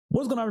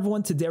What's going on,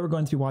 everyone? Today we're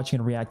going to be watching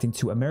and reacting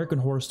to American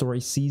Horror Story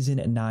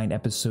Season 9,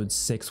 Episode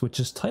 6, which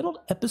is titled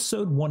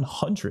Episode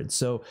 100.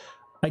 So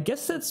I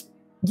guess that's,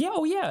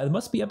 it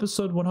must be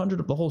Episode 100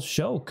 of the whole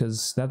show,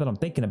 because now that I'm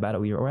thinking about it,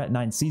 we're at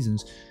 9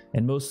 seasons,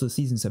 and most of the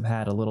seasons have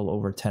had a little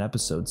over 10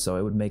 episodes, so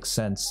it would make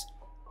sense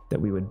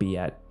that we would be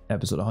at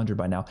Episode 100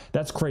 by now.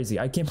 That's crazy.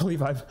 I can't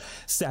believe I've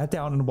sat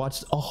down and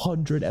watched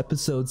 100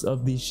 episodes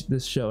of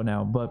this show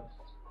now, but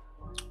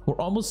we're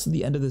almost to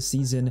the end of the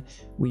season.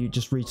 We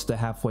just reached the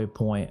halfway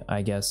point,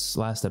 I guess,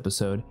 last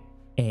episode,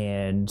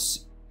 and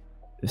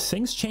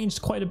things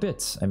changed quite a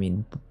bit. I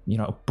mean, you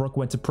know, Brooke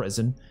went to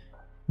prison,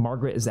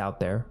 Margaret is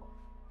out there,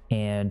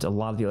 and a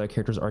lot of the other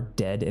characters are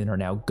dead and are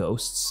now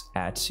ghosts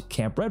at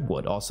Camp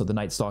Redwood. Also, the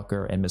Night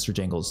Stalker and Mr.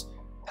 Jingles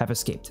have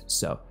escaped.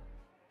 So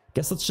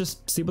guess let's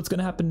just see what's going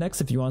to happen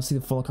next. If you want to see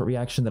the full uncut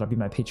reaction, that'll be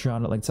my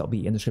Patreon. Links will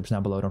be in the description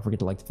down below. Don't forget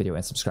to like the video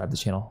and subscribe to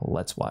the channel.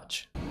 Let's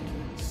watch.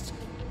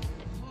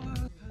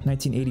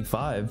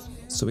 1985,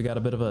 so we got a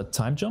bit of a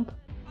time jump.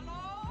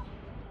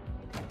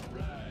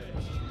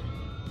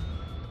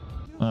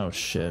 Oh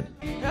shit.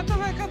 You have to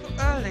wake up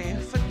early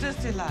for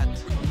Disneyland.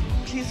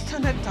 Please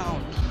turn it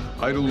down.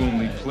 Idol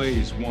only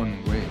plays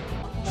one way,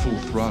 full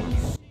throttle.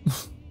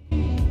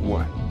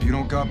 What? You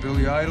don't got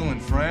Billy Idol in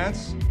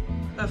France?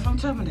 From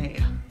Germany.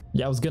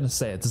 Yeah, I was gonna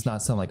say, it does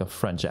not sound like a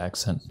French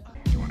accent.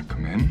 You want to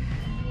come in?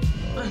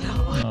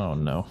 No. Oh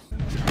no.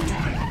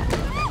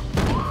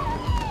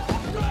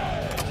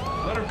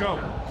 Let her go.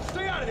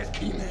 Stay out of this,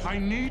 Keenan. I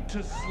need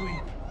to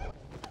sleep.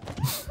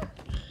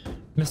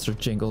 Mr.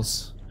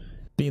 Jingles,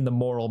 being the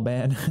moral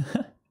man.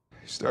 You're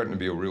starting to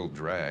be a real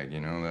drag,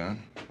 you know that?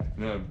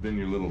 Yeah, I've been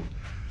your little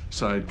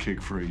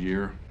sidekick for a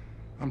year.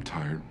 I'm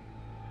tired.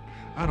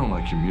 I don't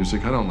like your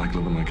music. I don't like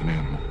living like an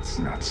animal. It's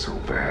not so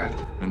bad.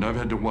 And I've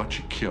had to watch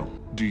you kill.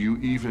 Do you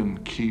even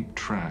keep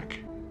track?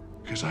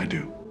 Because I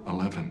do.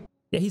 11.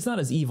 Yeah, he's not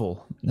as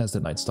evil as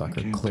the Night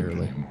Stalker,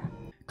 clearly.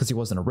 Because he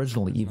wasn't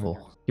originally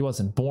evil. He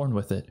wasn't born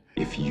with it.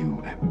 If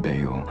you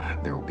bail,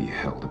 there will be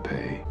hell to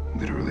pay.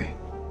 Literally.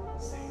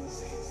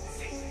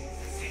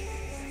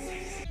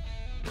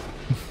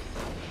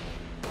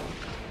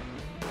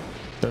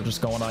 They're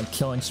just going on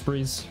killing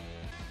sprees.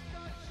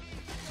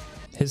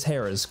 His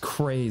hair is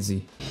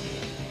crazy.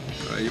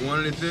 You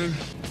want anything?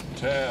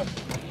 Tab.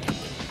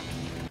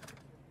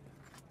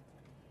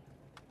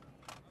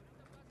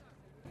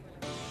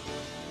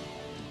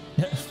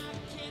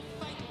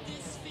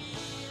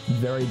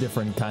 Very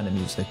different kind of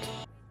music.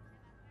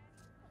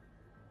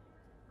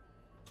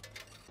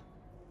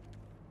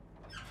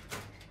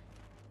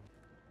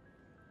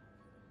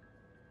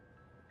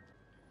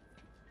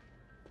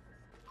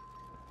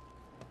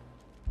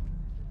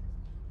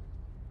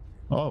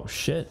 Oh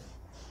shit.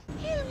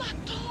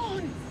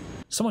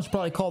 Someone should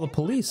probably call the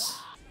police.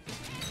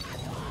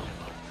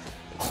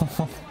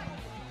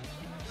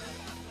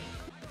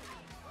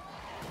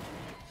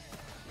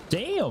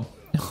 Damn.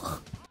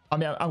 I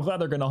mean, I'm glad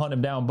they're gonna hunt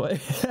him down,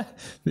 but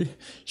you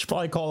should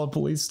probably call the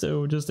police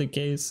too, just in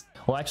case.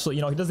 Well, actually,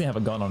 you know, he doesn't have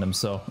a gun on him,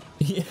 so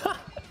yeah,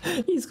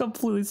 he's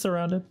completely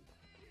surrounded.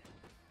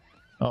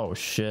 Oh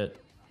shit.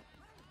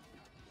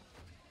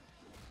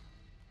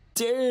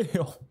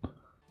 Damn.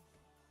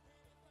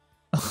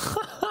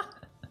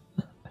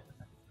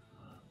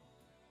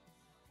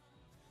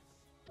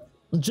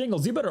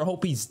 Jingles, you better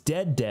hope he's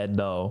dead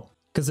though,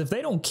 because if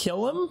they don't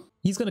kill him,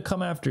 he's gonna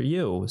come after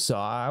you. So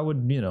I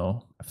would, you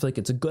know, I feel like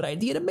it's a good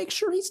idea to make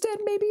sure he's dead.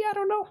 Maybe, I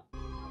don't know.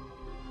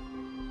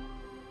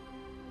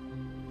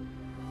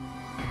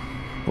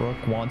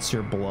 Brooke wants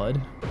your blood.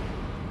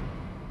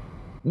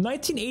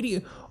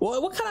 1980.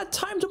 What kind of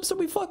time jumps are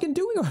we fucking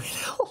doing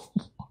right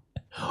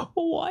now?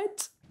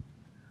 What?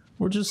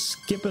 We're just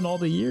skipping all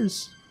the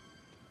years.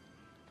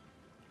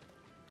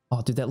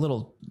 Oh, dude, that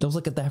was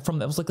like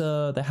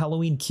the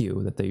Halloween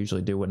cue that they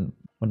usually do when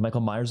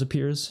Michael Myers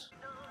appears.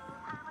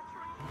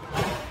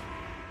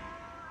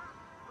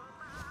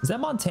 Is that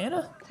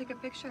Montana? Take a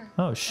picture.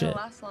 Oh shit.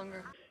 It'll last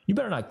longer. You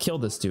better not kill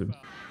this dude.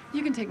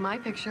 You can take my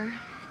picture.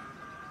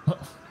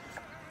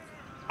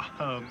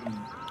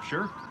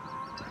 Sure.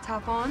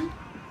 Top on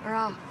or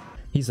off?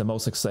 He's the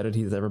most excited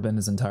he's ever been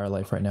his entire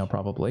life right now,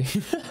 probably.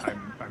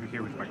 I'm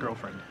here with my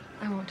girlfriend.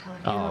 I won't tell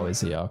her. Oh, is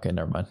he? Okay,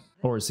 never mind.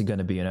 Or is he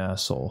gonna be an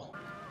asshole?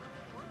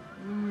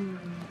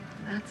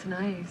 That's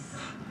nice.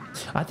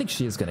 I think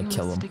she is gonna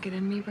kill him. Stick it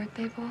in me,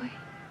 birthday boy.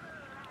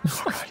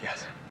 Oh God,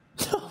 yes.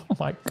 Oh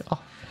my god.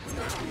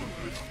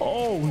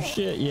 Oh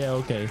shit, yeah,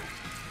 okay.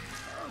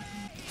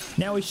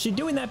 Now, is she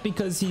doing that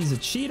because he's a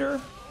cheater?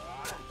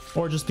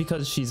 Or just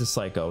because she's a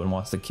psycho and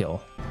wants to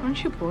kill?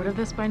 Aren't you bored of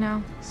this by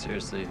now?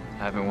 Seriously,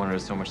 I haven't wanted to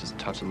so much as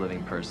touch a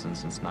living person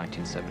since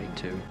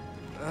 1972.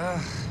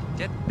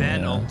 Get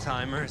bent, Yeah. old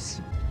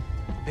timers.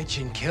 Bitch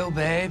and kill,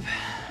 babe.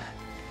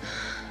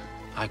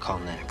 I call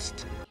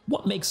next.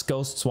 What makes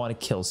ghosts want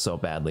to kill so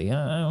badly?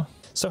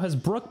 So has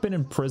Brooke been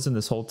in prison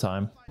this whole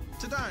time?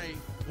 Today,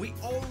 we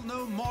all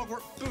know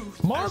Margaret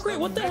Booth. Margaret,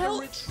 what the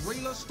hell?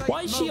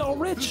 Why is she all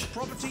rich? Whose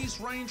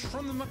properties range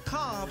from the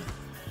macabre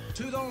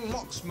to the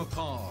Lox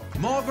Macabre.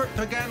 Margaret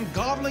began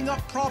gobbling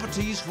up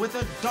properties with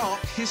a dark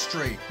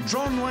history.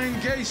 John Wayne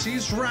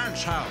Gacy's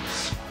ranch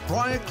house,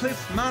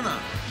 Briarcliff Manor,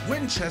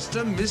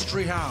 Winchester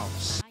Mystery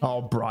House.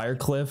 Oh,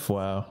 Briarcliff,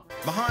 wow.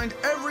 Behind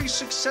every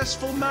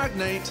successful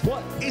magnate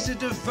is a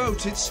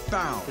devoted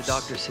spouse. The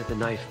doctor said the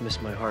knife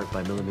missed my heart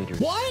by millimeters.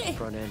 What?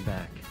 Front and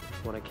back.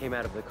 When I came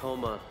out of the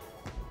coma,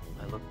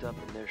 I looked up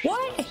and there she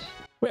was.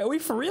 Wait, are we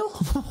for real?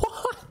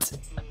 What?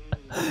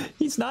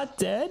 He's not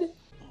dead?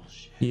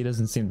 He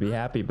doesn't seem to be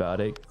happy about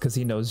it because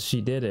he knows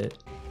she did it.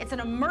 It's an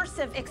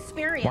immersive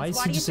experience. Why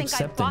is he just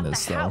accepting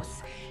this, though?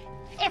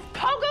 If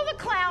Pogo the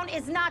Clown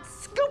is not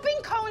scooping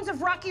cones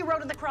of Rocky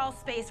Road in the crawl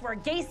space where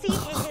Gacy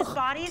hid his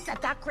bodies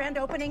at that grand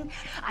opening,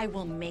 I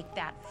will make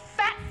that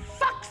fat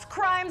fuck's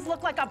crimes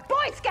look like a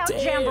Boy Scout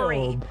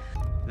jamboree.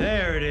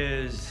 There it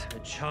is, the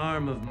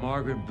charm of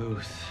Margaret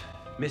Booth,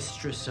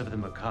 mistress of the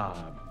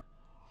macabre.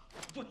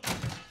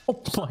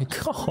 Oh my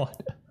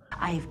god.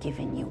 I've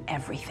given you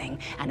everything,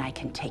 and I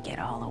can take it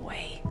all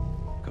away.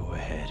 Go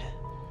ahead.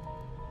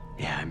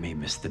 Yeah, I may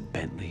miss the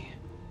Bentley,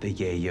 the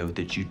yayo,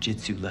 the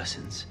jujitsu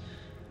lessons,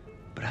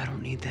 but I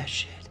don't need that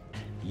shit.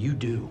 You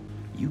do.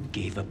 You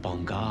gave up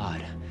on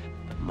God.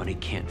 Money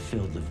can't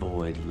fill the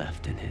void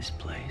left in his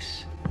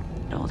place.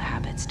 Old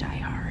habits die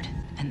hard,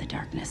 and the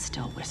darkness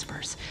still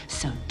whispers.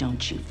 So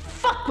don't you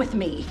fuck with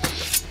me!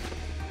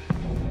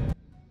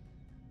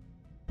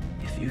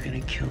 If you're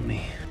gonna kill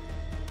me,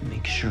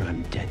 make sure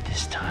I'm dead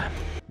this time.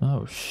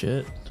 Oh,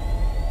 shit.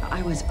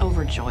 I was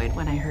overjoyed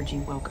when I heard you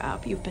woke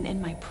up. You've been in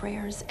my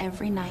prayers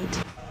every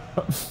night.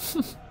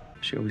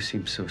 She always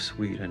seemed so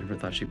sweet. I never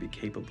thought she'd be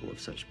capable of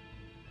such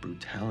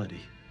brutality.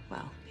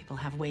 Well, people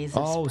have ways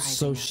of Oh,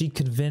 so she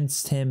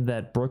convinced him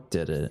that Brooke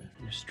did it.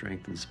 Your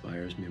strength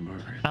inspires me,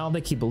 Margaret. I don't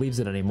think he believes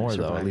it anymore,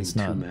 though. At least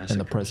not in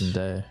the present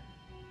day.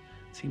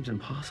 It seems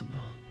impossible.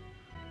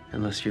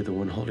 Unless you're the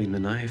one holding the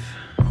knife.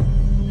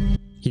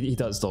 He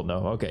does still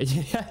know. Okay.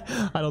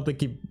 I don't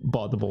think he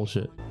bought the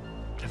bullshit.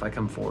 If I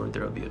come forward,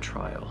 there'll be a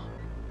trial.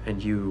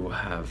 And you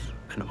have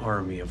an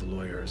army of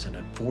lawyers and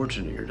a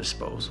fortune at your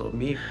disposal.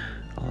 Me,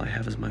 all I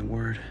have is my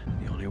word.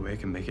 The only way I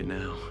can make it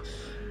now.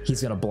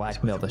 He's gonna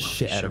blackmail the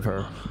shit out of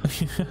her.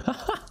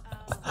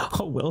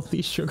 A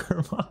wealthy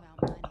sugar mom.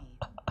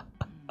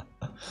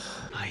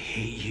 I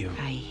hate you.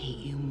 I hate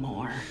you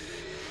more.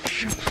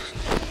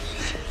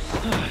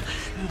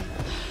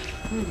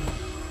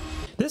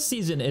 This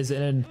season is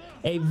in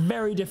a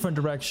very different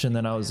direction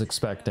than I was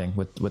expecting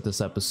with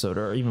this episode,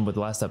 or even with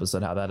the last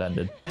episode, how that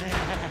ended.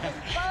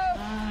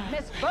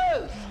 Miss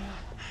Booth!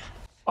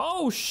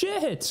 Oh,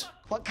 shit!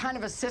 What kind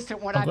of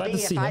assistant would I'm I glad be to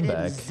see if I him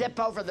didn't back. zip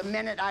over the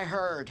minute I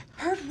heard?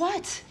 Heard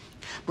what?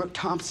 Brooke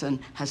Thompson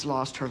has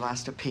lost her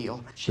last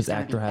appeal. This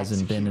actor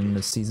hasn't been in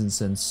the season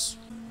since...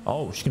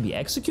 Oh, she can be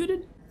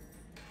executed?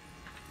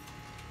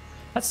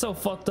 That's so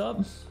fucked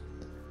up.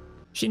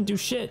 She didn't do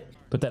shit.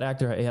 But that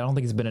actor, I don't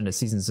think he's been in a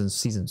season since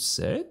season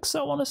 6,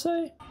 I want to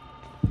say.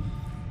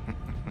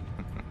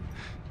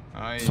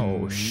 I Oh, and you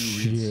would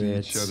see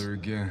each shit. other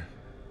again.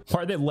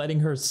 Why are they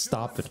letting her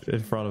stop it in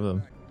front of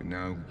him? But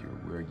now you're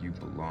where you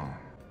belong.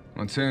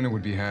 Montana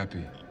would be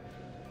happy.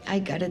 I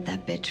gutted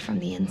that bitch from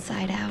the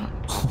inside out.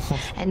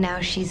 And now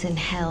she's in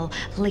hell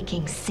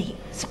licking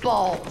Satan's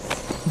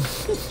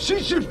balls. She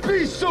should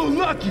be so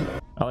lucky!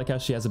 I like how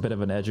she has a bit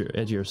of an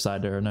edgier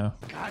side to her now.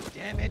 God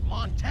damn it,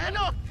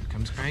 Montana! Here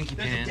comes Cranky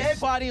There's Pants. a dead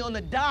body on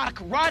the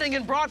dock, rotting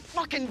in broad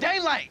fucking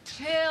daylight!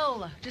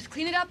 Chill. Just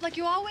clean it up like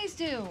you always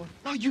do.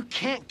 No, you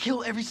can't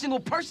kill every single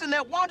person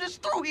that wanders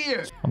through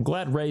here! I'm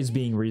glad Ray's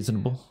being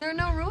reasonable. There are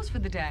no rules for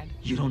the dead.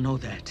 You don't know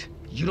that.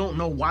 You don't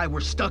know why we're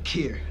stuck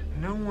here.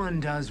 No one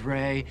does,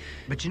 Ray.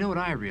 But you know what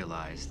I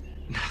realized?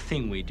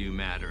 Nothing we do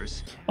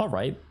matters. All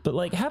right, but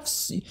like,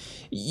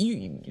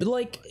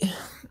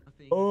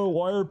 oh,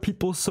 why are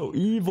people so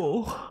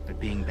evil? But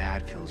being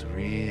bad feels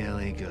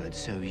really good.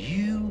 So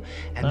you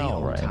and the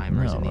All right,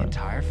 old-timers and the all right.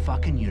 entire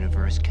fucking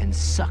universe can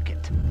suck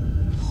it.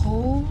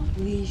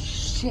 Holy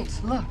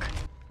shit, look.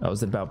 Oh,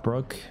 was it about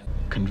Brooke?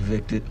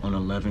 Convicted on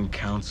 11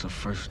 counts of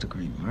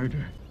first-degree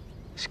murder.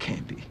 This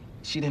can't be.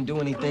 She didn't do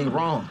anything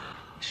wrong.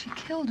 She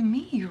killed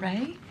me,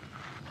 Ray.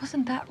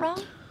 Wasn't that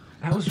wrong?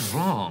 That was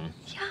wrong.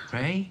 Yeah.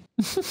 Ray?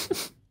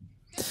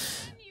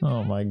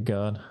 Oh my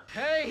god.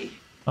 Hey!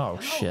 Oh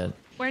shit.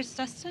 Where's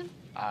Dustin?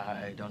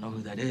 I don't know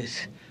who that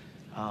is.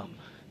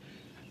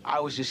 I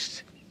was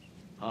just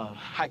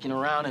hiking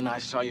around and I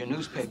saw your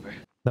newspaper.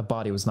 The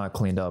body was not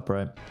cleaned up,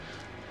 right?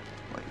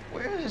 Like,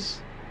 where is...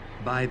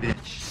 Bye,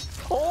 bitch.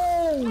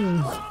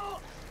 Oh!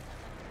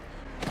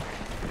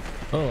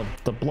 Oh,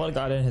 the blood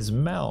got in his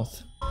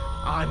mouth.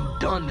 I'm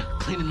done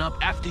cleaning up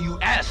after you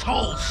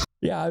assholes!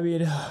 Yeah, I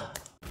mean,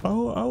 I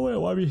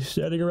wouldn't want to be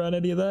standing around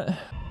any of that.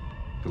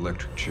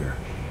 Electric chair.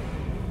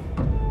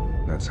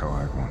 That's how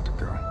I want to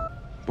go.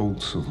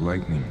 Bolts of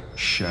lightning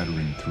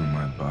shattering through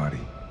my body.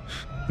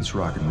 It's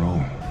rock and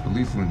roll. The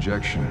lethal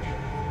injection.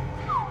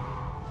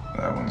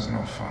 That one's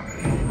no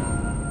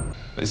fun.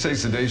 They say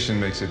sedation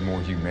makes it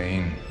more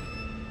humane.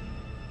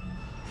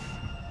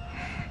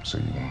 So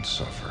you won't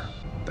suffer.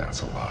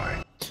 That's a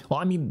lie. Well,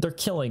 I mean, they're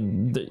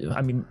killing.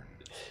 I mean,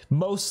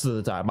 most of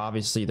the time,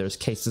 obviously, there's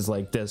cases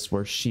like this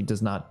where she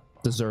does not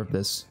deserve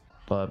this.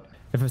 But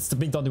if it's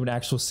being done to an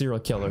actual serial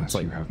killer, it's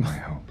like you have my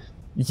help.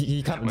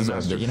 He kind of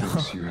deserves it, you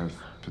know. You have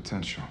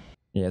potential.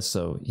 Yeah,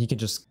 so he could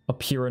just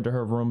appear into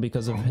her room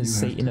because of his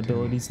Satan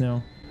abilities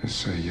now. Just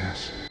say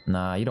yes.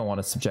 Nah, you don't want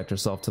to subject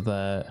yourself to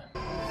that.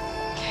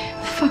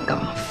 Fuck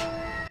off.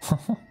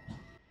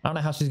 I don't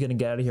know how she's gonna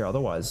get out of here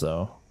otherwise,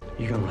 though.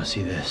 You're gonna want to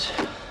see this.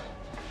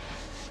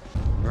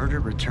 Murder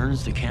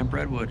returns to Camp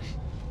Redwood.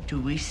 Do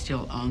we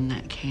still own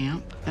that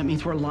camp? That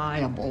means we're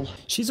liable.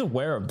 She's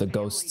aware of the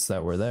ghosts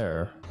that were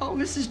there. Oh,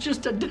 this is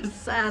just a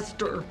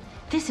disaster.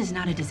 This is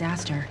not a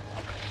disaster.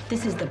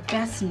 This is the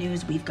best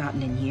news we've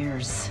gotten in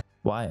years.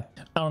 Why?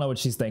 I don't know what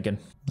she's thinking.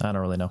 I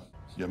don't really know.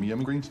 Yummy,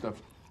 yummy green stuff.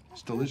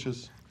 It's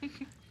delicious.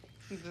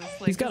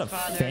 He's got a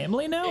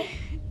family now?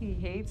 He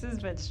hates his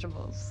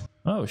vegetables.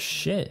 Oh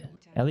shit.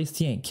 At least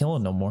he ain't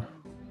killing no more.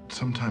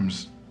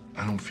 Sometimes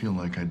I don't feel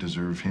like I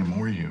deserve him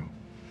or you.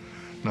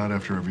 Not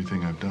after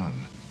everything I've done.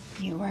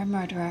 You were a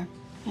murderer,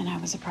 and I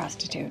was a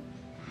prostitute.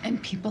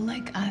 And people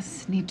like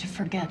us need to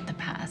forget the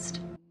past.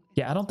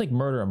 Yeah, I don't think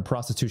murder and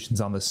prostitution's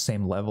on the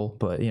same level,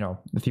 but you know,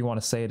 if you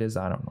want to say it is,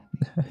 I don't know.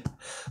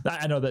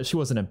 I know that she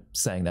wasn't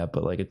saying that,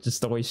 but like, it's just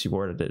the way she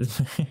worded it.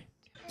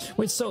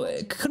 Wait, so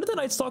couldn't the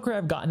Night Stalker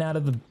have gotten out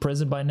of the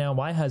prison by now?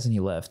 Why hasn't he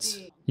left?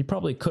 He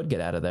probably could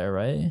get out of there,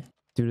 right?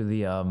 Due to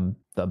the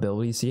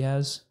abilities he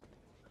has.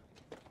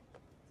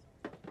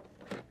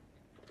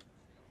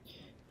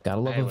 Gotta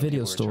love a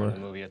video store. The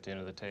movie at the end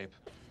of the tape.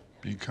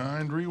 Be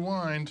kind,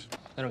 rewind.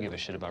 I don't give a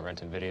shit about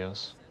renting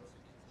videos.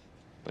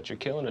 But you're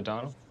killing it,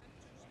 Donald.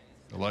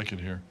 I like it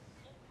here.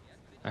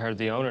 I heard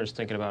the owner's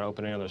thinking about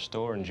opening another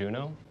store in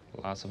Juneau.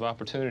 Lots of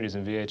opportunities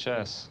in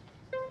VHS.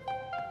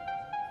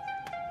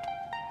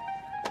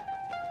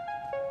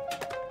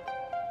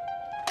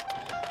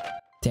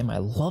 Damn, I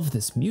love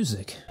this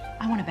music.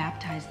 I want to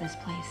baptize this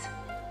place.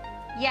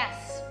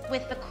 Yes,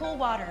 with the cool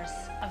waters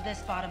of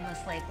this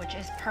bottomless lake, which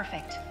is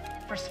perfect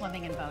for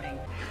swimming and boating.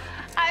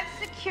 I've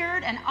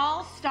secured an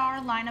all-star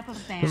lineup of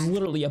There's bands.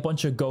 literally a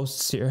bunch of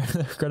ghosts here.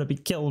 They're gonna be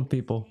killing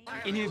people.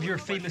 Any of your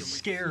famous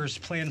scares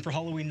planned for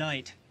Halloween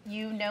night?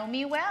 You know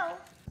me well.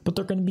 But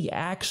they're gonna be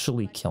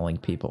actually killing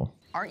people.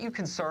 Aren't you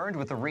concerned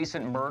with the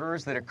recent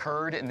murders that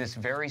occurred in this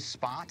very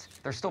spot?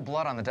 There's still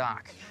blood on the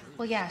dock.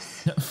 Well,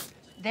 yes.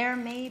 There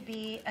may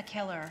be a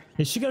killer.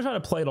 Is she gonna try to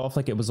play it off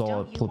like it was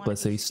all a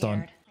publicity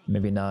stunt?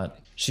 Maybe not.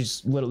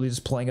 She's literally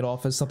just playing it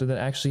off as something that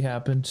actually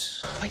happened.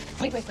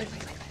 Wait.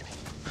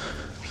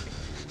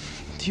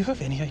 Do you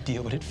have any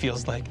idea what it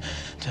feels like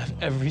to have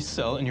every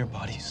cell in your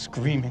body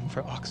screaming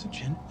for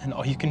oxygen and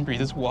all you can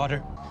breathe is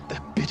water?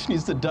 That bitch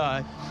needs to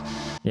die.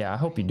 Yeah, I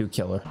hope you do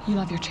kill her. You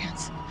have your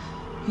chance.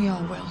 We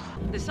all will.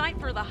 The site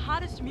for the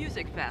hottest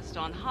music fest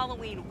on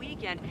Halloween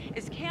weekend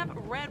is Camp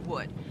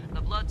Redwood,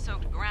 the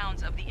blood-soaked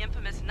grounds of the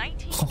infamous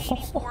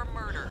 1984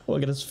 murder.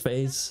 Look at his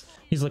face.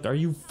 He's like, are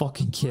you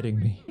fucking kidding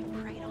me?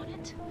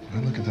 I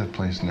look at that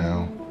place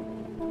now,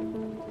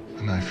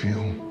 and I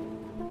feel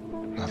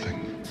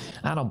nothing.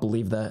 I don't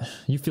believe that.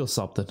 You feel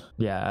something.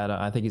 Yeah,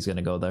 I think he's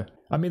gonna go there.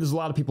 I mean, there's a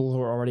lot of people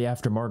who are already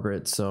after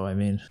Margaret, so I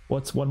mean,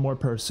 what's one more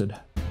person?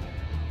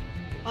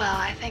 Well,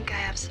 I think I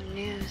have some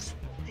news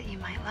that you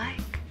might like.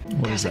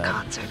 What There's is a that?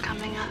 concert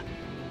coming up.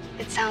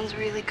 It sounds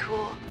really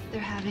cool. They're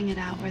having it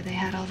out where they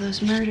had all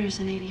those murders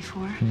in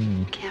 '84.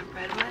 Camp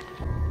Redwood.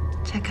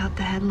 Check out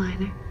the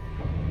headliner.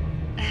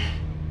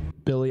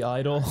 Billy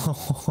Idol.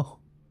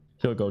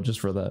 He'll go just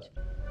for that.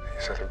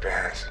 These other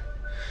bands,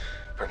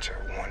 bunch of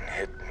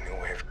one-hit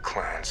new wave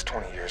clowns.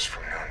 20 years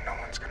from now,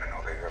 no one's gonna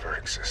know they ever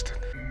existed.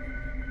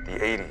 The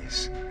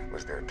 80s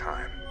was their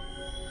time,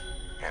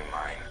 and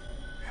mine.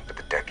 But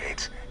the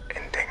decade's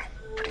ending.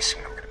 Pretty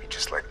soon I'm gonna be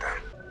just like them.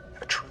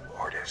 A true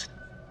artist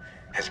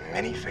has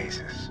many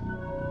faces.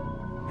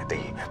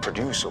 They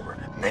produce over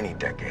many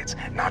decades,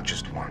 not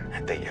just one.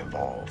 They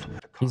evolve.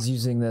 He's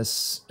using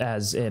this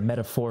as a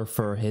metaphor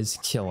for his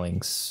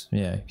killings.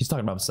 Yeah, he's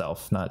talking about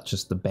himself, not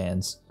just the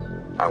bands.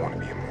 I want to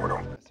be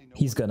immortal.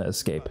 He's gonna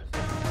escape.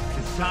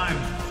 It's time.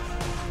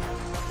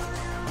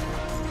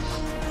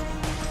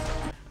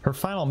 Her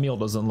final meal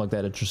doesn't look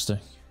that interesting.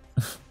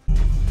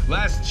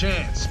 Last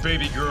chance,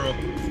 baby girl.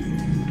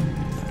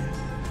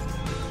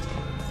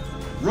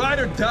 Ride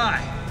or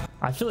die.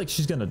 I feel like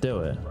she's gonna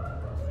do it.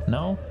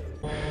 No?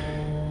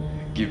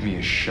 Give me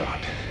a shot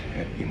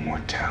at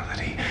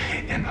immortality,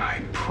 and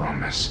I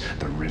promise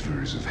the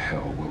rivers of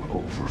hell will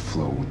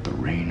overflow with the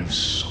rain of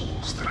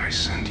souls that I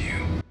send you.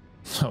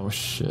 Oh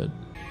shit.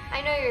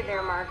 I know you're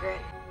there, Margaret.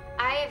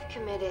 I have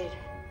committed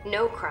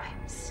no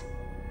crimes.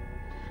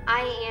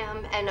 I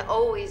am and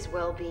always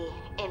will be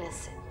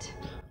innocent.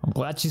 I'm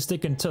glad she's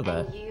sticking to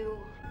that. And you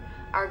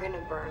are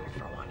gonna burn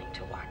for wanting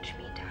to watch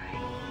me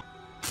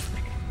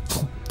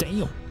die.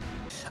 Damn.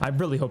 I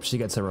really hope she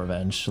gets her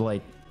revenge.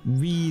 Like,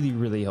 really,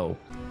 really hope.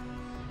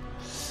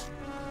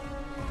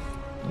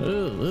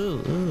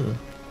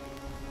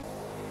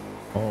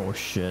 Oh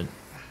shit.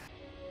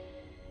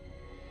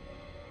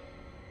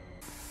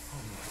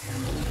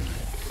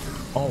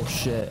 Oh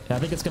shit. I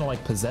think it's gonna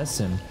like possess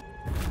him.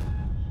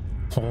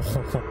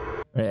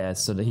 Yeah,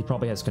 so that he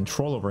probably has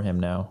control over him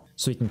now.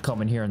 So he can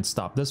come in here and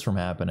stop this from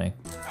happening.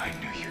 I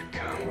knew you'd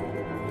come.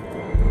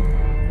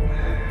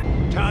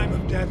 Time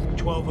of death,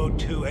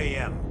 12:02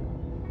 a.m.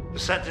 The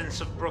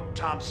sentence of Brooke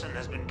Thompson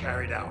has been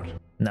carried out.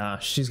 Nah,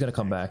 she's gonna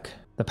come back.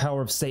 The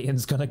power of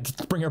Satan's gonna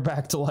bring her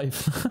back to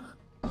life.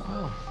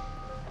 Well,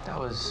 that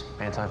was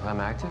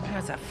anticlimactic. It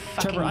was a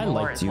fucking Trevor, I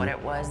war liked is you. what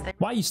it was.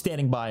 Why are you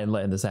standing by and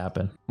letting this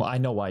happen? Well, I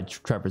know why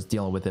Trevor's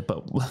dealing with it,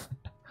 but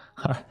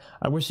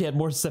I wish he had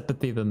more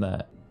sympathy than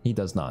that. He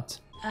does not.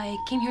 I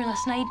came here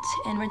last night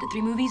and rented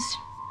 3 movies.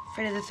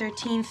 Friday the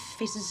 13th,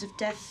 Faces of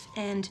Death,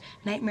 and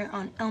Nightmare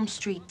on Elm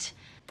Street.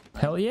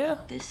 Hell yeah.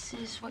 This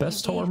is what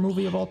Best you horror gave me.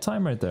 movie of all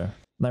time right there.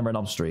 Nightmare on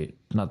Elm Street,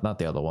 not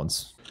the other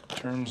ones. In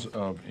terms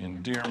of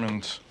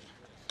endearment,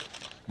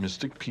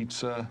 Mystic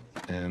Pizza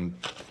and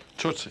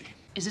Tootsie.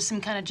 Is this some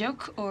kind of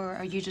joke, or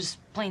are you just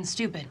plain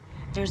stupid?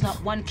 There's not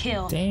one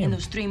kill Damn. in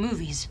those 3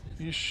 movies.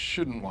 You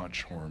shouldn't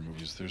watch horror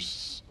movies.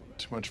 There's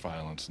too much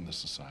violence in this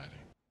society.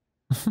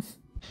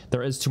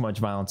 There is too much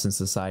violence in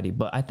society,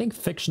 but I think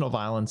fictional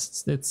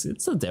violence,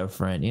 it's a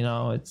different, you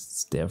know,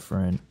 it's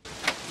different.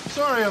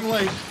 Sorry I'm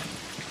late.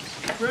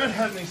 Brad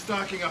had me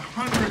stocking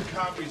 100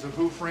 copies of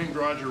Who Framed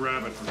Roger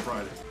Rabbit for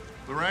Friday.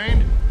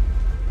 Lorraine?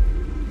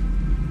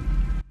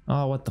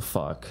 Oh, what the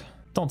fuck?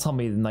 Don't tell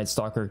me the Night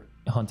Stalker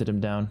hunted him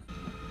down.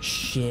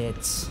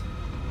 Shit.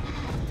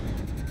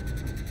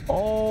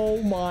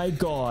 Oh my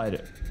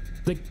god.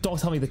 Don't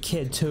tell me the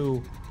kid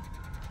too.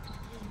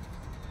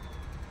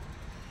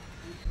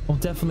 Well,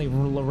 definitely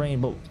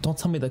Lorraine, but don't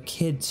tell me the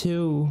kid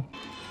too.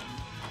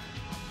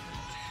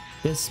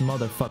 This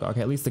motherfucker. Okay,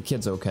 at least the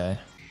kid's okay.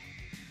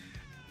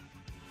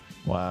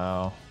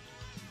 Wow.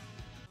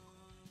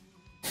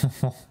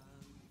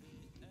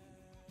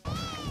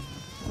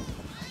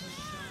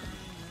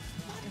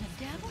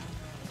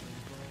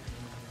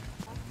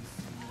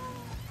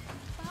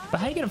 But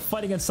how are you gonna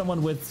fight against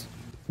someone with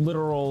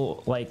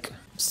literal, like,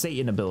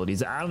 Satan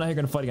abilities? I don't know how you're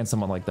gonna fight against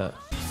someone like that.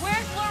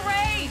 Where's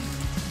Lorraine?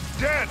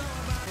 Dead!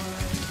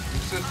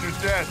 Your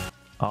sister's dead.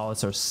 Oh,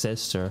 it's her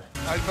sister.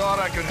 I thought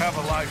I could have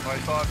a life. I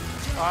thought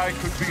I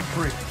could be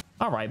free.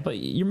 All right, but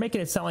you're making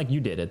it sound like you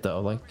did it,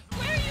 though. Like,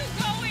 Where are you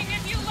going?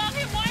 If you love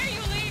him, why are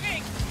you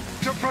leaving?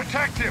 To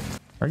protect him!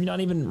 are you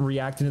not even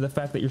reacting to the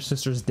fact that your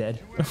sister's dead?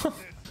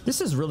 This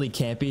is really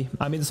campy.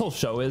 I mean, this whole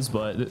show is,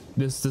 but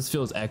this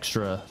feels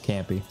extra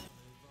campy.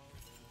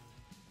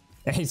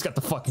 And he's got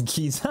the fucking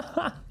keys.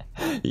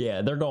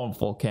 Yeah, they're going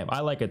full camp.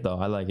 I like it though.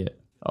 I like it.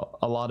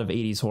 A lot of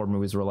 80s horror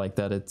movies were like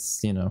that.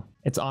 It's, you know,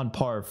 it's on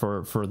par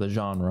for the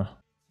genre.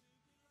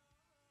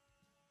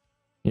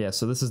 Yeah,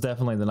 so this is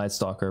definitely the Night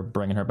Stalker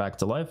bringing her back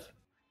to life.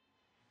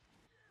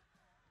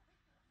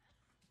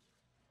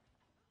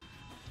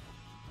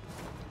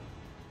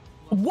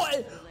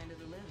 What?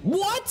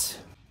 What?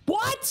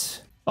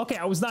 What? Okay,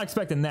 I was not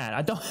expecting that.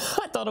 I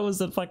thought it was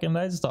the fucking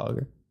Night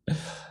Stalker.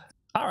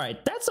 All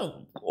right, that's a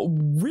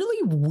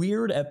really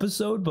weird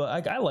episode,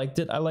 but I liked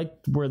it. I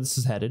liked where this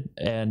is headed,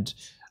 and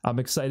I'm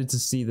excited to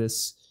see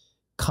this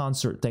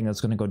concert thing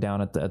that's going to go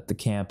down at the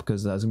camp,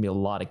 because there's going to be a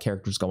lot of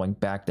characters going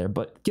back there,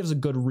 but gives a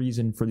good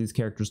reason for these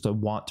characters to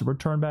want to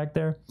return back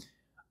there.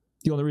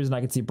 The only reason I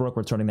can see Brooke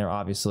returning there,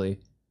 obviously,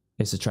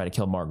 is to try to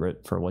kill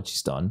Margaret for what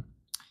she's done.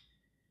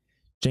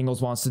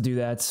 Jingles wants to do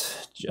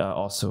that.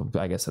 Also,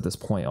 I guess at this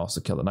point, also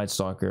kill the Night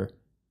Stalker.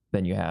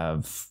 Then you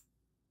have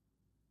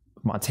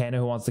Montana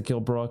who wants to kill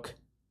Brooke.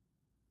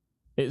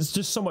 It's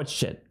just so much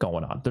shit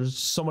going on. There's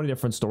so many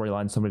different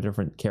storylines, so many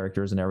different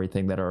characters and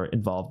everything that are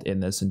involved in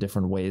this in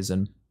different ways.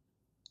 And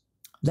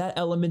that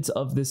element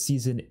of this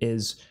season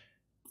is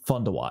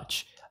fun to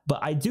watch. But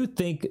I do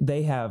think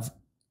they have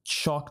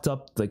chalked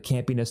up the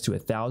campiness to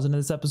 1,000 in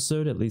this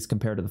episode, at least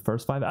compared to the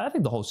first 5. I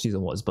think the whole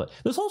season was, but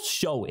this whole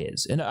show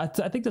is. And I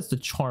think that's the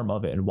charm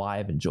of it and why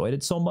I've enjoyed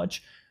it so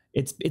much.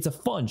 It's a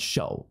fun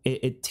show.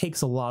 It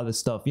takes a lot of the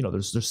stuff, you know,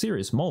 there's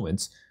serious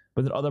moments,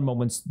 but then other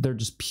moments, they're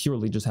just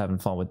purely just having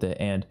fun with it.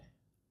 And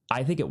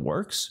I think it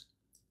works.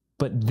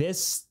 But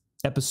this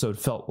episode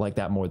felt like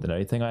that more than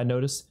anything I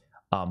noticed.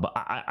 But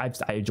I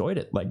enjoyed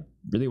it. Like,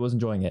 really was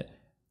enjoying it.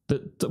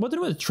 What to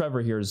do with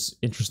Trevor here is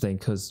interesting,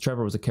 because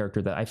Trevor was a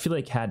character that I feel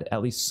like had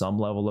at least some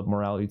level of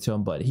morality to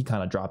him, but he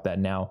kind of dropped that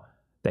now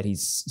that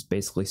he's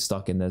basically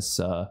stuck in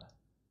this.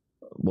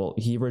 Well,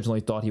 he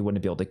originally thought he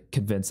wouldn't be able to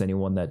convince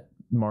anyone that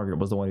Margaret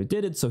was the one who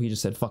did it. So he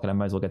just said, fuck it, I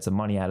might as well get some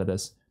money out of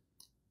this.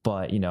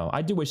 But, you know,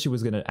 I do wish he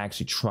was going to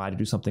actually try to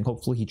do something.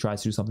 Hopefully he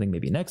tries to do something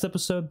maybe next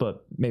episode,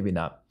 but maybe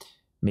not.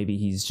 Maybe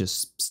he's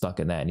just stuck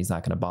in that and he's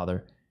not going to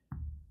bother.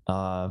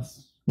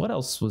 What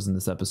else was in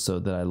this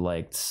episode that I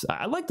liked?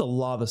 I liked a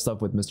lot of the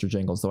stuff with Mr.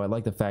 Jingles, though. I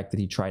like the fact that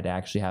he tried to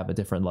actually have a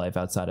different life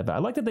outside of it. I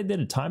like that they did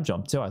a time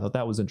jump, too. I thought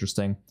that was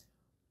interesting.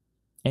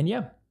 And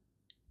yeah,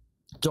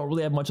 don't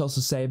really have much else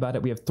to say about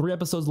it. We have 3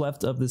 episodes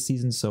left of this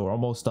season, so we're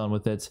almost done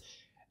with it.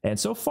 And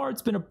so far,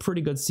 it's been a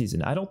pretty good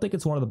season. I don't think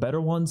it's one of the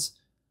better ones.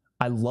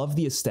 I love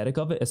the aesthetic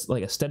of it. It's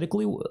like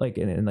aesthetically, like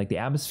in like the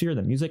atmosphere,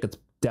 the music, it's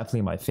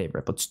definitely my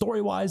favorite. But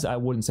story wise, I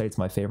wouldn't say it's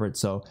my favorite.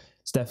 So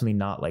it's definitely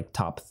not like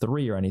top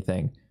 3 or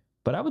anything.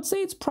 But I would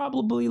say it's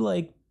probably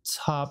like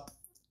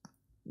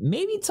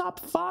maybe top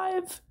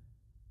 5,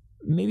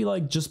 maybe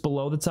like just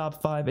below the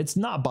top 5. It's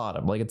not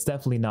bottom. Like it's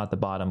definitely not the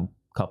bottom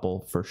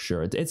couple for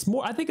sure. It's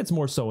more, I think it's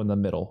more so in the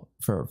middle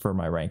for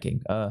my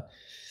ranking.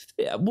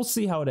 Yeah, we'll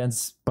see how it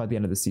ends by the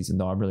end of the season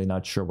though. I'm really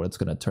not sure what it's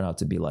going to turn out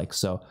to be like.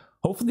 So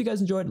hopefully you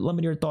guys enjoyed. Let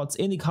me know your thoughts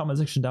in the comment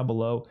section down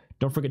below.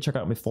 Don't forget to check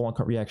out my full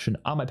uncut reaction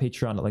on my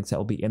Patreon. The links that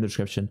will be in the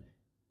description.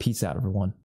 Peace out, everyone.